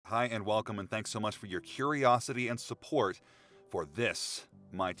Hi and welcome, and thanks so much for your curiosity and support for this,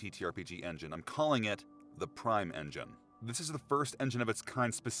 my TTRPG engine. I'm calling it the Prime Engine. This is the first engine of its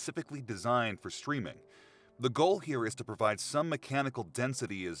kind specifically designed for streaming. The goal here is to provide some mechanical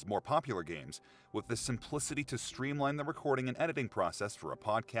density as more popular games, with the simplicity to streamline the recording and editing process for a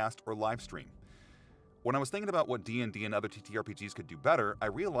podcast or live stream. When I was thinking about what D&D and other TTRPGs could do better, I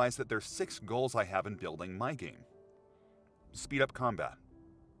realized that there's 6 goals I have in building my game. Speed up combat,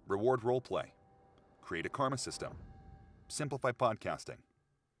 reward roleplay, create a karma system, simplify podcasting,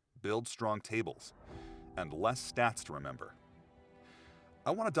 build strong tables, and less stats to remember.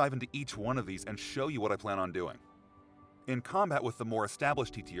 I want to dive into each one of these and show you what I plan on doing. In combat with the more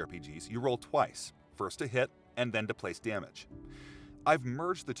established TTRPGs, you roll twice, first to hit and then to place damage. I've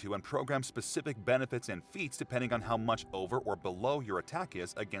merged the two and programmed specific benefits and feats depending on how much over or below your attack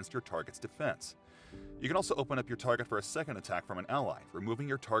is against your target's defense. You can also open up your target for a second attack from an ally, removing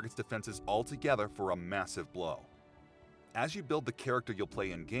your target's defenses altogether for a massive blow. As you build the character you'll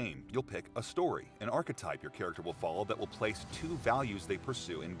play in-game, you'll pick a story, an archetype your character will follow that will place 2 values they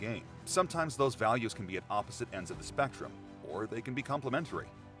pursue in-game. Sometimes those values can be at opposite ends of the spectrum, or they can be complementary.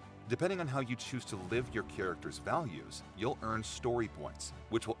 Depending on how you choose to live your character's values, you'll earn story points,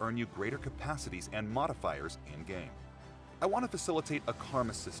 which will earn you greater capacities and modifiers in-game. I want to facilitate a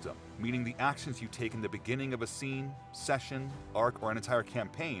karma system, meaning the actions you take in the beginning of a scene, session, arc, or an entire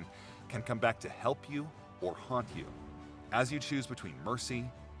campaign can come back to help you or haunt you. As you choose between mercy,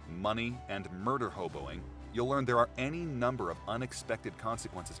 money, and murder hoboing, you'll learn there are any number of unexpected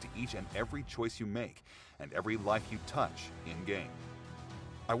consequences to each and every choice you make, and every life you touch in-game.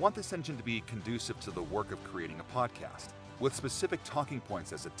 I want this engine to be conducive to the work of creating a podcast. With specific talking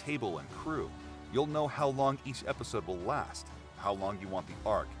points as a table and crew, you'll know how long each episode will last, how long you want the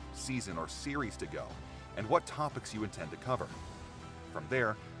arc, season, or series to go, and what topics you intend to cover. From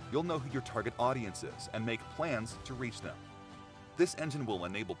there, you'll know who your target audience is and make plans to reach them. This engine will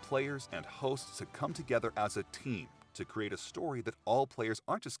enable players and hosts to come together as a team to create a story that all players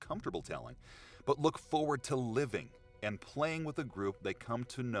aren't just comfortable telling, but look forward to living and playing with a group they come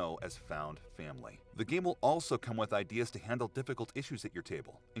to know as found family. The game will also come with ideas to handle difficult issues at your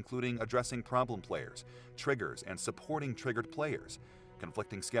table, including addressing problem players, triggers, and supporting triggered players,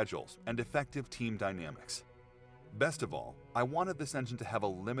 conflicting schedules, and effective team dynamics. Best of all, I wanted this engine to have a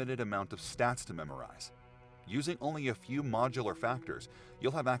limited amount of stats to memorize. Using only a few modular factors,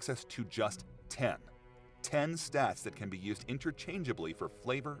 you'll have access to just 10 stats that can be used interchangeably for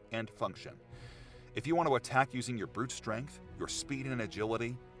flavor and function. If you want to attack using your brute strength, your speed and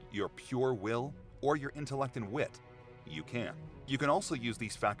agility, your pure will, or your intellect and wit, you can. You can also use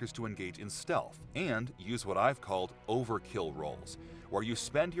these factors to engage in stealth, and use what I've called overkill rolls, where you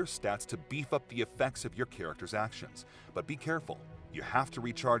spend your stats to beef up the effects of your character's actions. But be careful, you have to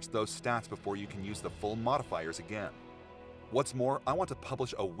recharge those stats before you can use the full modifiers again. What's more, I want to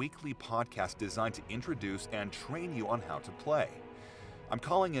publish a weekly podcast designed to introduce and train you on how to play. I'm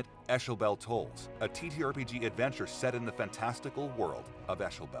calling it Eshelbel Tolls, a TTRPG adventure set in the fantastical world of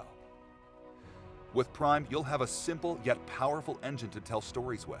Eshelbel. With Prime, you'll have a simple yet powerful engine to tell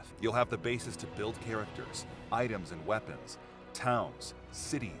stories with. You'll have the basis to build characters, items and weapons, towns,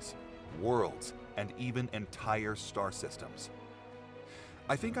 cities, worlds, and even entire star systems.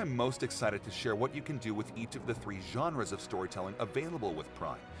 I think I'm most excited to share what you can do with each of the 3 genres of storytelling available with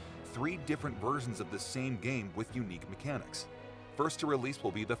Prime, 3 different versions of the same game with unique mechanics. First to release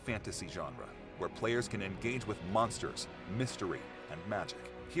will be the fantasy genre, where players can engage with monsters, mystery, and magic.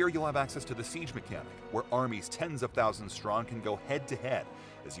 Here you'll have access to the siege mechanic, where armies tens of thousands strong can go head-to-head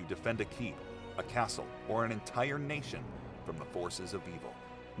as you defend a keep, a castle, or an entire nation from the forces of evil.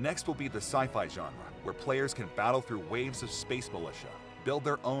 Next will be the sci-fi genre, where players can battle through waves of space militia, build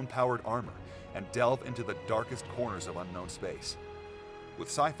their own powered armor, and delve into the darkest corners of unknown space. With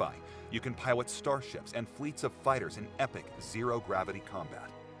sci-fi, you can pilot starships and fleets of fighters in epic zero-gravity combat.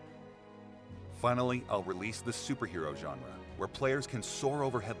 Finally, I'll release the superhero genre, where players can soar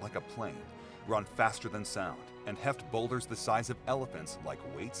overhead like a plane, run faster than sound, and heft boulders the size of elephants like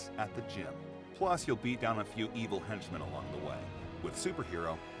weights at the gym. Plus, you'll beat down a few evil henchmen along the way. With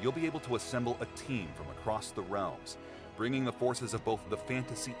Superhero, you'll be able to assemble a team from across the realms, bringing the forces of both the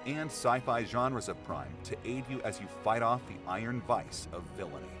fantasy and sci-fi genres of Prime to aid you as you fight off the iron vice of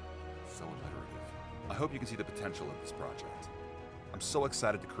villainy. So alliterative. I hope you can see the potential of this project. I'm so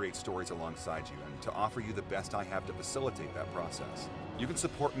excited to create stories alongside you and to offer you the best I have to facilitate that process. You can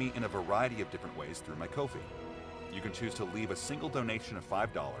support me in a variety of different ways through my Ko-fi. You can choose to leave a single donation of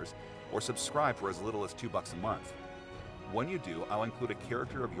 $5 or subscribe for as little as $2 a month. When you do, I'll include a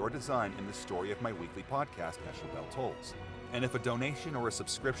character of your design in the story of my weekly podcast, Eshelbel Tolls. And if a donation or a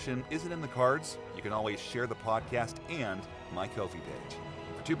subscription isn't in the cards, you can always share the podcast and my Ko-fi page.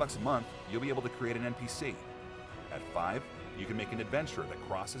 For $2 a month, you'll be able to create an NPC. At $5, you can make an adventure that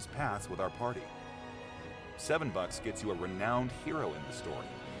crosses paths with our party. $7 gets you a renowned hero in the story.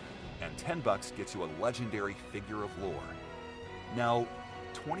 And $10 gets you a legendary figure of lore. Now,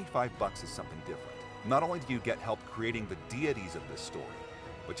 $25 is something different. Not only do you get help creating the deities of this story,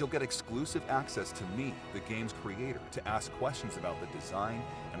 but you'll get exclusive access to me, the game's creator, to ask questions about the design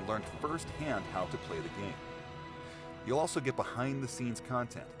and learn firsthand how to play the game. You'll also get behind-the-scenes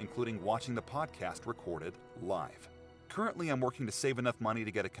content, including watching the podcast recorded live. Currently, I'm working to save enough money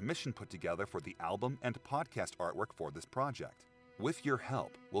to get a commission put together for the album and podcast artwork for this project. With your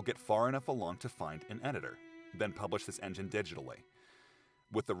help, we'll get far enough along to find an editor, then publish this engine digitally.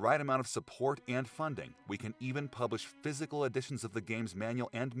 With the right amount of support and funding, we can even publish physical editions of the game's manual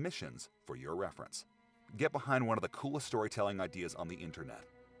and missions for your reference. Get behind one of the coolest storytelling ideas on the internet.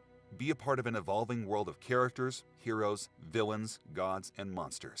 Be a part of an evolving world of characters, heroes, villains, gods, and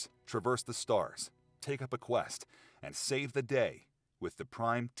monsters. Traverse the stars, take up a quest, and save the day with the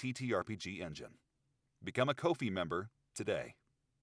Prime TTRPG engine. Become a Ko-fi member today.